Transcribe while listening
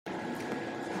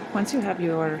Once you have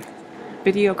your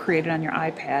video created on your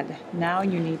iPad, now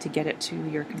you need to get it to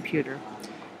your computer.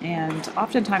 And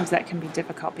oftentimes that can be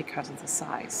difficult because of the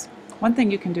size. One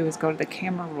thing you can do is go to the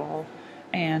camera roll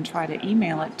and try to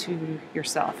email it to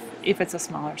yourself if it's a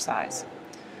smaller size.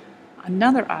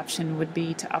 Another option would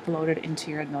be to upload it into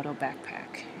your Edmodo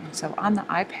backpack. And so on the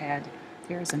iPad,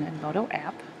 there's an Edmodo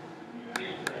app,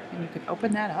 and you can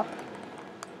open that up.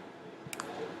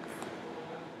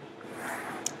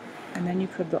 And then you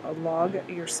could log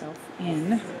yourself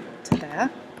in to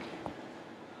that.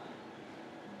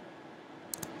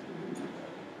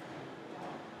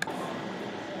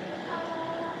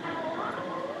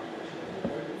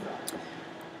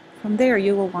 From there,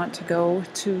 you will want to go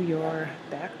to your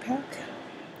backpack,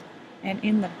 and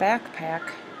in the backpack,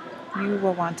 you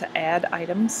will want to add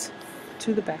items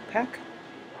to the backpack.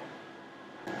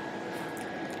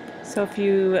 So if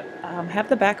you have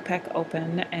the backpack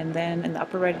open, and then in the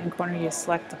upper right hand corner you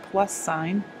select the plus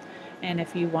sign, and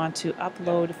if you want to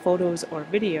upload photos or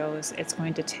videos, it's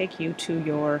going to take you to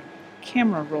your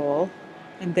camera roll,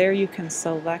 and there you can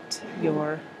select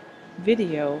your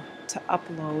video to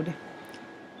upload.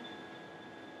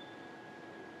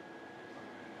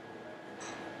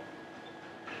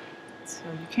 So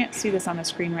you can't see this on the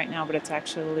screen right now, but it's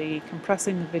actually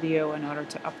compressing the video in order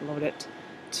to upload it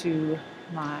to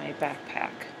my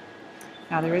backpack.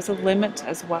 Now there is a limit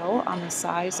as well on the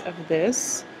size of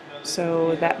this,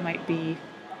 so that might be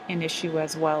an issue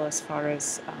as well as far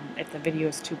as if the video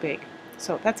is too big.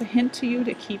 So that's a hint to you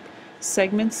to keep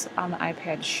segments on the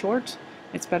iPad short.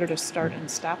 It's better to start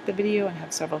and stop the video and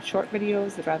have several short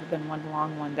videos rather than one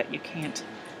long one that you can't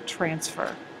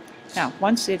transfer. Now,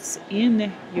 once it's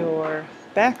in your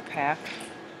backpack,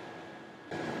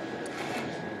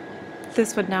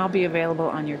 this would now be available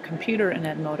on your computer in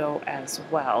Edmodo as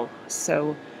well.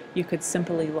 So you could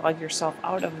simply log yourself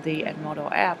out of the Edmodo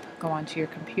app, go onto your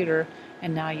computer,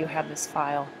 and now you have this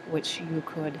file which you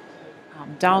could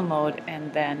download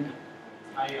and then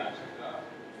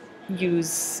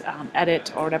use,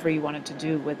 edit, or whatever you wanted to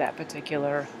do with that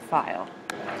particular file.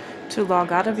 To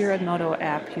log out of your Edmodo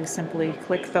app, you simply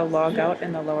click the log out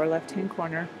in the lower left-hand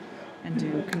corner and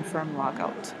do confirm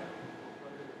logout.